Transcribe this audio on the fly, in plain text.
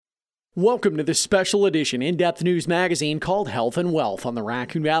Welcome to this special edition in-depth news magazine called Health and Wealth on the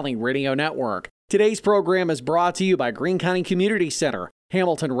Raccoon Valley Radio Network. Today's program is brought to you by Greene County Community Center,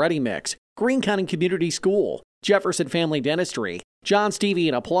 Hamilton Ready Mix, Greene County Community School, Jefferson Family Dentistry, John Stevie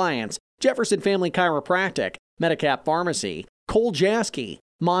and Appliance, Jefferson Family Chiropractic, Medicap Pharmacy, Cole Jasky,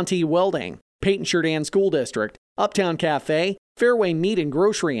 Monty Welding, Peyton Sheridan School District, Uptown Cafe, Fairway Meat and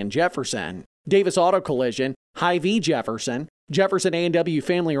Grocery in Jefferson, Davis Auto Collision, Hy-Vee Jefferson, Jefferson A&W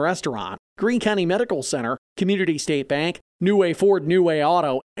Family Restaurant, Greene County Medical Center, Community State Bank, New Way Ford, New Way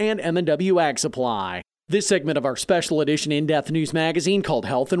Auto, and M&W Ag Supply. This segment of our special edition in-depth news magazine called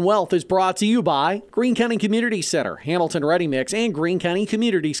Health and Wealth is brought to you by Greene County Community Center, Hamilton Ready Mix, and Greene County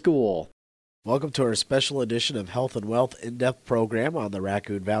Community School. Welcome to our special edition of Health and Wealth in-depth program on the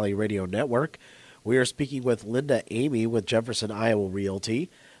Raccoon Valley Radio Network. We are speaking with Linda Eighmy with Jefferson Iowa Realty.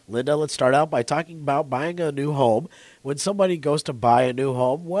 Linda, let's start out by talking about buying a new home. When somebody goes to buy a new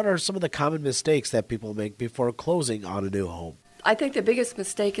home, what are some of the common mistakes that people make before closing on a new home? I think the biggest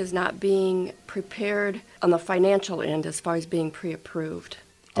mistake is not being prepared on the financial end as far as being pre-approved.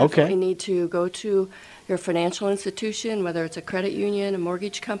 Definitely need to go to your financial institution, whether it's a credit union, a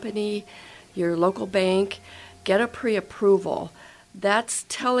mortgage company, your local bank, get a pre-approval. That's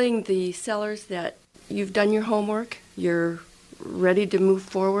telling the sellers that you've done your homework, you're ready to move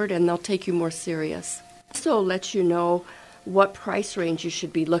forward, and they'll take you more serious. Also let you know what price range you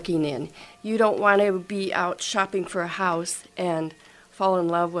should be looking in. You don't want to be out shopping for a house and fall in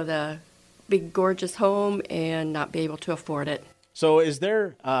love with a big, gorgeous home and not be able to afford it. So is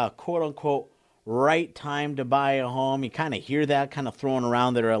there a quote-unquote right time to buy a home? You kind of hear that kind of thrown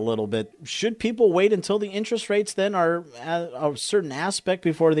around there a little bit. Should people wait until the interest rates then are at a certain aspect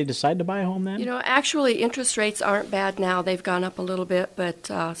before they decide to buy a home then? You know, actually interest rates aren't bad now. They've gone up a little bit, but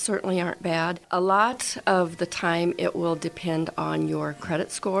certainly aren't bad. A lot of the time it will depend on your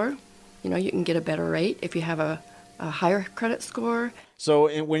credit score. You know, you can get a better rate if you have a higher credit score.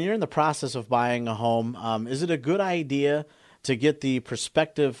 So when you're in the process of buying a home, is it a good idea to get the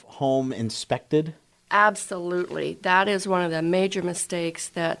prospective home inspected? Absolutely. That is one of the major mistakes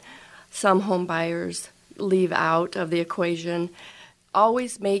that some home buyers leave out of the equation.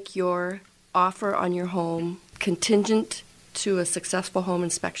 Always make your offer on your home contingent to a successful home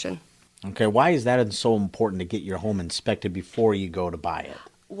inspection. Okay, why is that so important to get your home inspected before you go to buy it?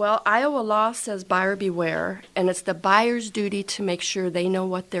 Well, Iowa law says buyer beware, and it's the buyer's duty to make sure they know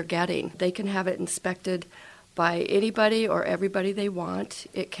what they're getting. They can have it inspected by anybody or everybody they want.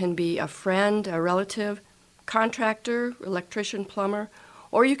 It can be a friend, a relative, contractor, electrician, plumber,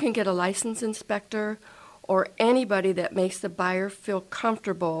 or you can get a licensed inspector or anybody that makes the buyer feel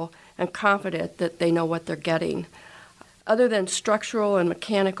comfortable and confident that they know what they're getting. Other than structural and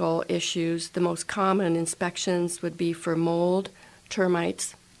mechanical issues, the most common inspections would be for mold,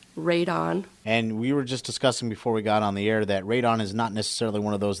 termites, radon. And we were just discussing before we got on the air that radon is not necessarily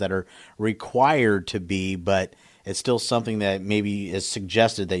one of those that are required to be, but it's still something that maybe is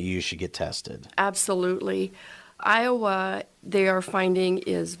suggested that you should get tested. Absolutely. Iowa, they are finding,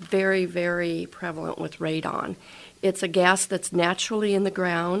 is very, very prevalent with radon. It's a gas that's naturally in the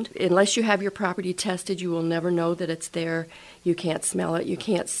ground. Unless you have your property tested, you will never know that it's there. You can't smell it, you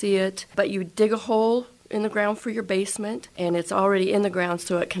can't see it. But you dig a hole in the ground for your basement, and it's already in the ground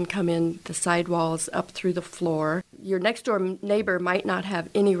so it can come in the sidewalls up through the floor. Your next door neighbor might not have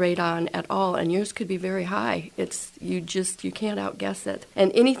any radon at all, and yours could be very high. You can't outguess it.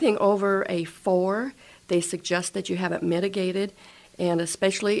 And anything over a 4, they suggest that you have it mitigated, and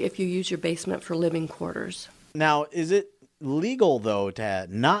especially if you use your basement for living quarters. Now, is it legal, though, to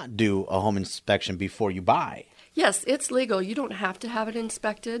not do a home inspection before you buy? Yes, it's legal. You don't have to have it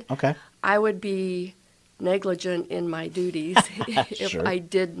inspected. Okay. I would be negligent in my duties if Sure. I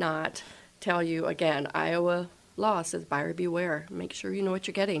did not tell you. Again, Iowa law says buyer beware. Make sure you know what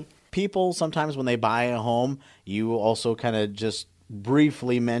you're getting. People, sometimes when they buy a home, you also kind of just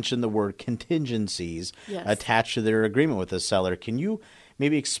briefly mention the word contingencies attached to their agreement with the seller. Can you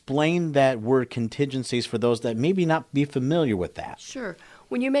maybe explain that word contingencies for those that maybe not be familiar with that? Sure.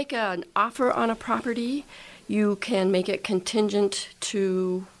 When you make an offer on a property, you can make it contingent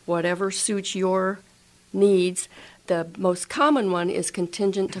to whatever suits your needs. The most common one is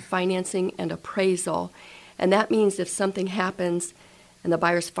contingent to financing and appraisal. And that means if something happens and the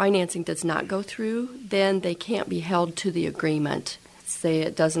buyer's financing does not go through, then they can't be held to the agreement. Say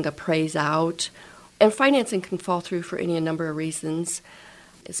it doesn't appraise out. And financing can fall through for any number of reasons,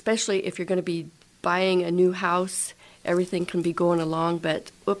 especially if you're going to be buying a new house. Everything can be going along,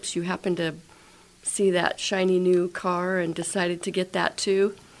 but oops, you happen to see that shiny new car and decided to get that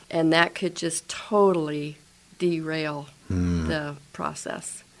too. And that could just totally derail the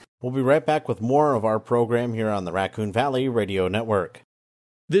process. We'll be right back with more of our program here on the Raccoon Valley Radio Network.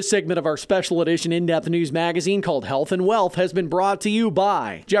 This segment of our special edition in-depth news magazine called Health and Wealth has been brought to you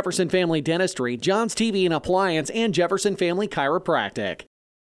by Jefferson Family Dentistry, John's TV and Appliance, and Jefferson Family Chiropractic.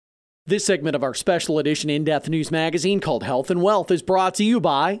 This segment of our special edition in-depth news magazine called Health and Wealth is brought to you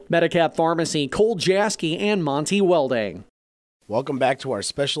by Medicap Pharmacy, Cole Jasky, and Monty Welding. Welcome back to our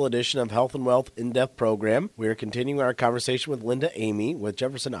special edition of Health and Wealth in-depth program. We are continuing our conversation with Linda Eighmy with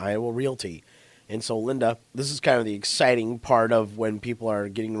Jefferson Iowa Realty. And so, Linda, this is kind of the exciting part of when people are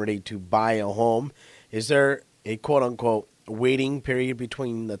getting ready to buy a home. Is there a quote-unquote waiting period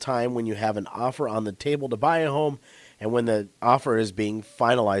between the time when you have an offer on the table to buy a home and when the offer is being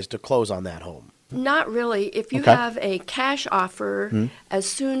finalized to close on that home? Not really. If you have a cash offer, as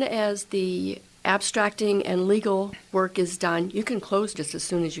soon as the abstracting and legal work is done, you can close just as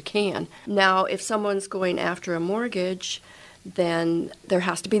soon as you can. Now, if someone's going after a mortgage, then there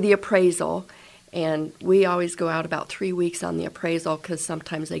has to be the appraisal. And we always go out about 3 weeks on the appraisal because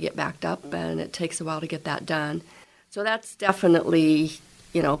sometimes they get backed up and it takes a while to get that done. So that's definitely,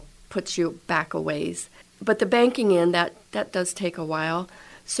 puts you back a ways. But the banking end, that does take a while.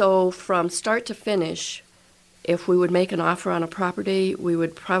 So from start to finish, if we would make an offer on a property, we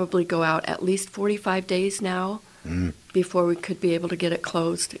would probably go out at least 45 days now before we could be able to get it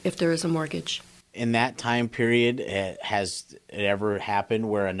closed if there is a mortgage. In that time period, has it ever happened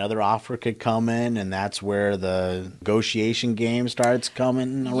where another offer could come in and that's where the negotiation game starts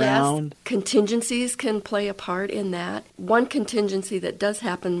coming around? Yes, contingencies can play a part in that. One contingency that does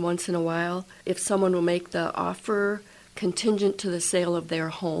happen once in a while, if someone will make the offer contingent to the sale of their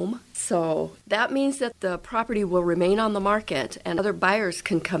home. So that means that the property will remain on the market and other buyers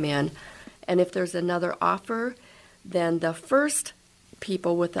can come in. And if there's another offer, then the first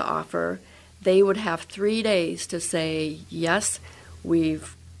people with the offer, they would have 3 days to say, yes,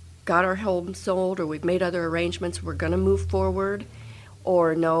 we've got our home sold or we've made other arrangements, we're going to move forward,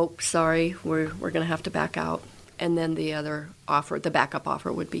 or no, sorry, we're going to have to back out. And then the other offer, the backup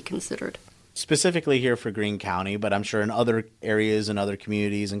offer, would be considered. Specifically here for Greene County, but I'm sure in other areas and other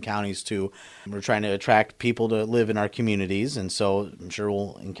communities and counties too, we're trying to attract people to live in our communities, and so I'm sure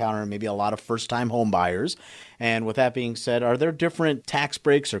we'll encounter maybe a lot of first-time home buyers. And with that being said, are there different tax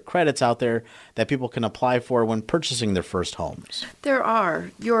breaks or credits out there that people can apply for when purchasing their first homes? There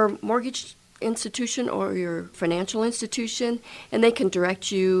are. Your mortgage institution or your financial institution, and they can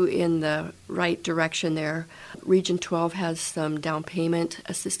direct you in the right direction there. Region 12 has some down payment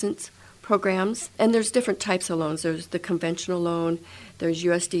assistance programs, and there's different types of loans. There's the conventional loan, there's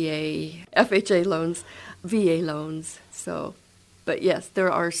USDA, FHA loans, VA loans. So, but yes,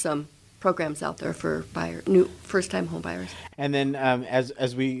 there are some programs out there for new first-time home buyers. And then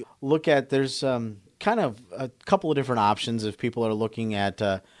as we look at, there's kind of a couple of different options if people are looking at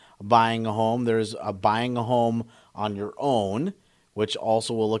buying a home. There's buying a home on your own, which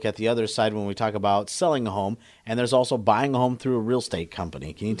also we'll look at the other side when we talk about selling a home. And there's also buying a home through a real estate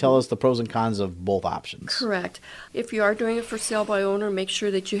company. Can you tell us the pros and cons of both options? Correct. If you are doing it for sale by owner, make sure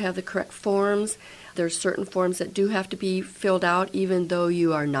that you have the correct forms. There's certain forms that do have to be filled out even though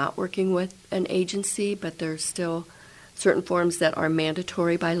you are not working with an agency, but there's still certain forms that are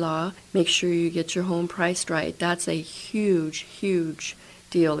mandatory by law. Make sure you get your home priced right. That's a huge, huge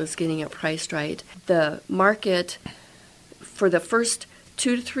deal, is getting it priced right. The market, for the first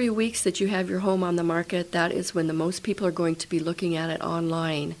 2 to 3 weeks that you have your home on the market, that is when the most people are going to be looking at it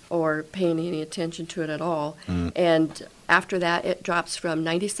online or paying any attention to it at all. And after that, it drops from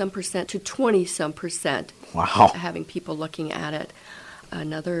 90-some% to 20-some%. Wow. Having people looking at it.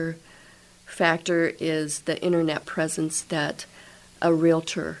 Another factor is the internet presence that a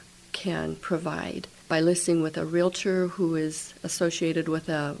realtor can provide. By listing with a realtor who is associated with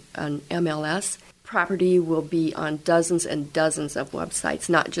an MLS, property will be on dozens and dozens of websites,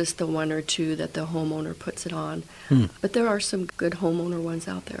 not just the one or two that the homeowner puts it on. But there are some good homeowner ones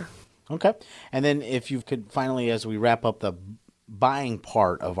out there. Okay. And then if you could finally, as we wrap up the buying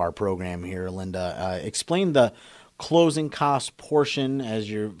part of our program here, Linda, explain the closing cost portion as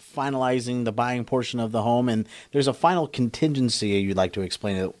you're finalizing the buying portion of the home. And there's a final contingency you'd like to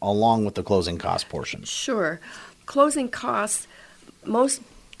explain it along with the closing cost portion. Sure. Closing costs, most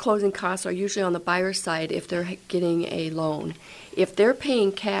closing costs are usually on the buyer's side if they're getting a loan. If they're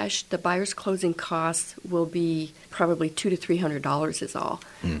paying cash, the buyer's closing costs will be probably $200 to $300 is all.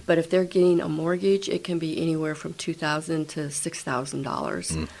 But if they're getting a mortgage, it can be anywhere from $2,000 to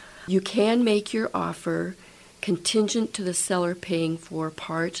 $6,000. You can make your offer contingent to the seller paying for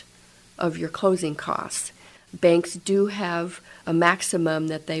part of your closing costs. Banks do have a maximum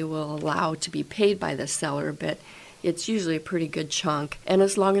that they will allow to be paid by the seller, but it's usually a pretty good chunk. And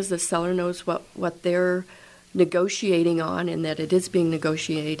as long as the seller knows what they're negotiating on and that it is being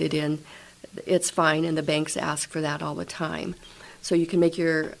negotiated in, it's fine, and the banks ask for that all the time. So you can make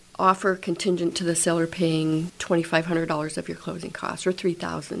your offer contingent to the seller paying $2,500 of your closing costs or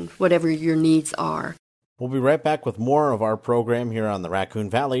 $3,000, whatever your needs are. We'll be right back with more of our program here on the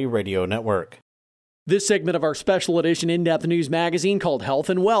Raccoon Valley Radio Network. This segment of our special edition in-depth news magazine called Health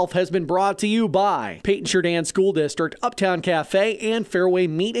and Wealth has been brought to you by Peyton Sheridan School District, Uptown Cafe, and Fairway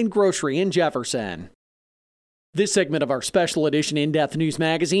Meat and Grocery in Jefferson. This segment of our special edition in-depth news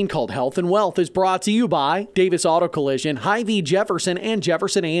magazine called Health and Wealth is brought to you by Davis Auto Collision, Hy-Vee Jefferson, and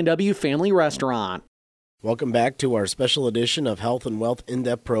Jefferson A&W Family Restaurant. Welcome back to our special edition of Health and Wealth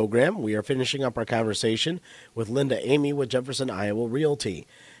in-depth program. We are finishing up our conversation with Linda Eighmy with Jefferson Iowa Realty.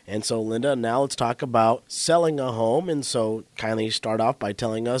 And so, Linda, now let's talk about selling a home. And so kindly start off by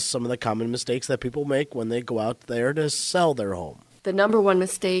telling us some of the common mistakes that people make when they go out there to sell their home. The number one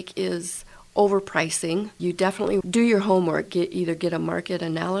mistake is overpricing. You definitely do your homework. Either get a market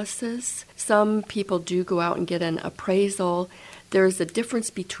analysis. Some people do go out and get an appraisal. There's a difference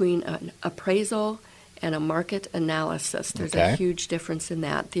between an appraisal and a market analysis. There's a huge difference in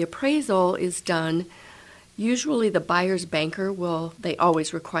that. The appraisal is done, usually the buyer's banker they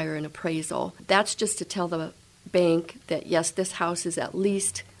always require an appraisal. That's just to tell the bank that, yes, this house is at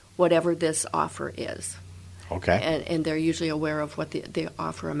least whatever this offer is. Okay. And they're usually aware of what the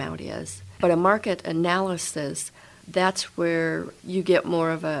offer amount is. But a market analysis, that's where you get more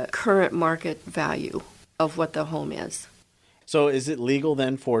of a current market value of what the home is. So is it legal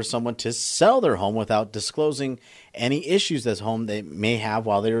then for someone to sell their home without disclosing any issues this home they may have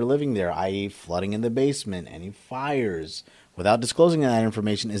while they were living there, i.e. flooding in the basement, any fires, without disclosing that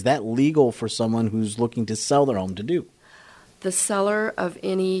information? Is that legal for someone who's looking to sell their home to do? The seller of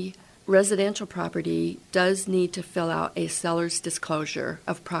any residential property does need to fill out a seller's disclosure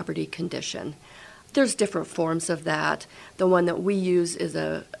of property condition. There's different forms of that. The one that we use is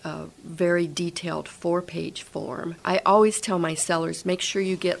a very detailed 4-page form. I always tell my sellers, make sure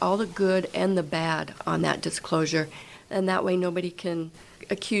you get all the good and the bad on that disclosure, and that way nobody can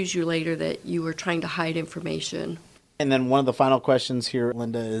accuse you later that you were trying to hide information. And then one of the final questions here,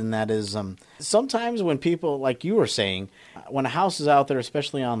 Linda, and that is sometimes when people, like you were saying, when a house is out there,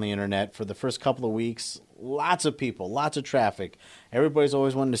 especially on the internet, for the first couple of weeks, lots of people, lots of traffic. Everybody's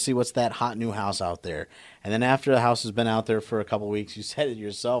always wanting to see what's that hot new house out there. And then after the house has been out there for a couple of weeks, you said it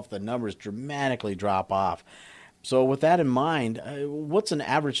yourself, the numbers dramatically drop off. So with that in mind, what's an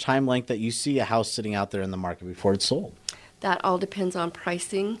average time length that you see a house sitting out there in the market before it's sold? That all depends on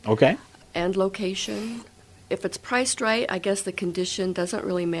pricing and location. If it's priced right, I guess the condition doesn't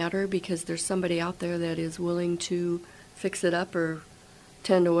really matter because there's somebody out there that is willing to fix it up or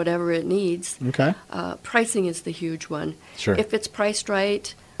tend to whatever it needs. Pricing is the huge one. Sure. If it's priced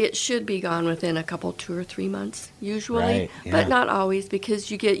right, it should be gone within a couple, 2 or 3 months, usually. But not always, because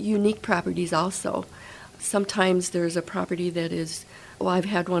you get unique properties also. Sometimes there's a property that is, I've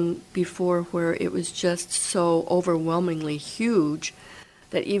had one before where it was just so overwhelmingly huge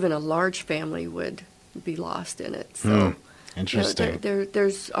that even a large family would be lost in it. So interesting.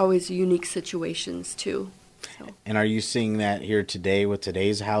 There's always unique situations too. So. And are you seeing that here today with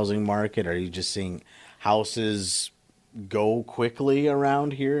today's housing market? Are you just seeing houses go quickly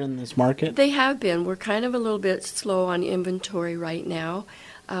around here in this market? They have been. We're kind of a little bit slow on inventory right now.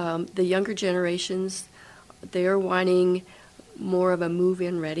 The younger generations, they're wanting more of a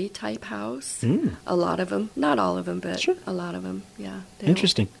move-in ready type house. A lot of them, not all of them, but a lot of them, yeah.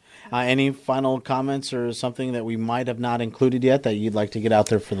 Interesting. Any final comments or something that we might have not included yet that you'd like to get out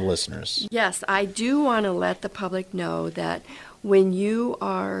there for the listeners? Yes, I do want to let the public know that when you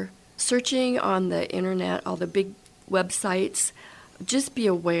are searching on the internet, all the big websites, just be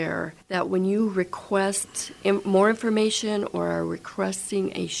aware that when you request more information or are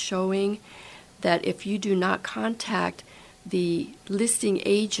requesting a showing, that if you do not contact the listing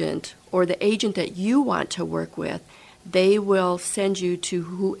agent or the agent that you want to work with, they will send you to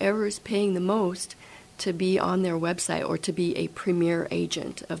whoever is paying the most to be on their website or to be a premier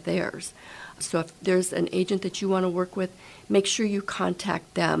agent of theirs. So if there's an agent that you want to work with, make sure you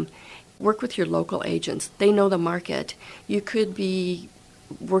contact them. Work with your local agents. They know the market. You could be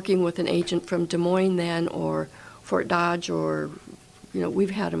working with an agent from Des Moines then or Fort Dodge or, we've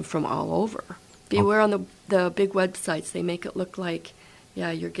had them from all over. Beware on the big websites. They make it look like,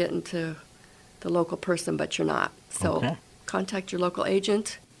 you're getting to the local person, but you're not. So contact your local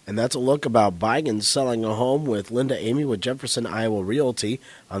agent. And that's a look about buying and selling a home with Linda Eighmy with Jefferson Iowa Realty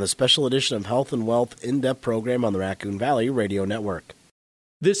on the special edition of Health and Wealth in-depth program on the Raccoon Valley Radio Network.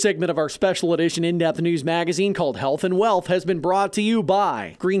 This segment of our special edition in-depth news magazine called Health and Wealth has been brought to you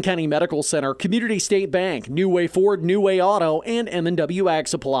by Greene County Medical Center, Community State Bank, New Way Ford, New Way Auto, and M&W Ag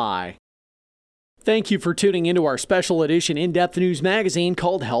Supply. Thank you for tuning into our special edition in-depth news magazine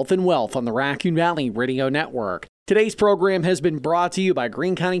called Health and Wealth on the Raccoon Valley Radio Network. Today's program has been brought to you by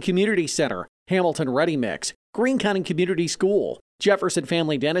Greene County Community Center, Hamilton Ready Mix, Greene County Community School, Jefferson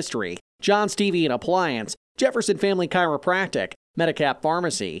Family Dentistry, John Stevie and Appliance, Jefferson Family Chiropractic, Medicap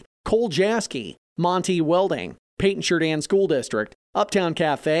Pharmacy, Cole Jasky, Monty Welding, Peyton Sheridan School District, Uptown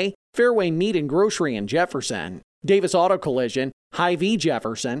Cafe, Fairway Meat and Grocery in Jefferson, Davis Auto Collision, Hy-Vee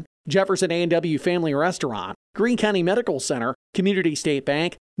Jefferson, Jefferson A&W Family Restaurant, Greene County Medical Center, Community State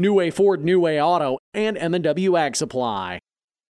Bank, New Way Ford, New Way Auto, and M&W Ag Supply.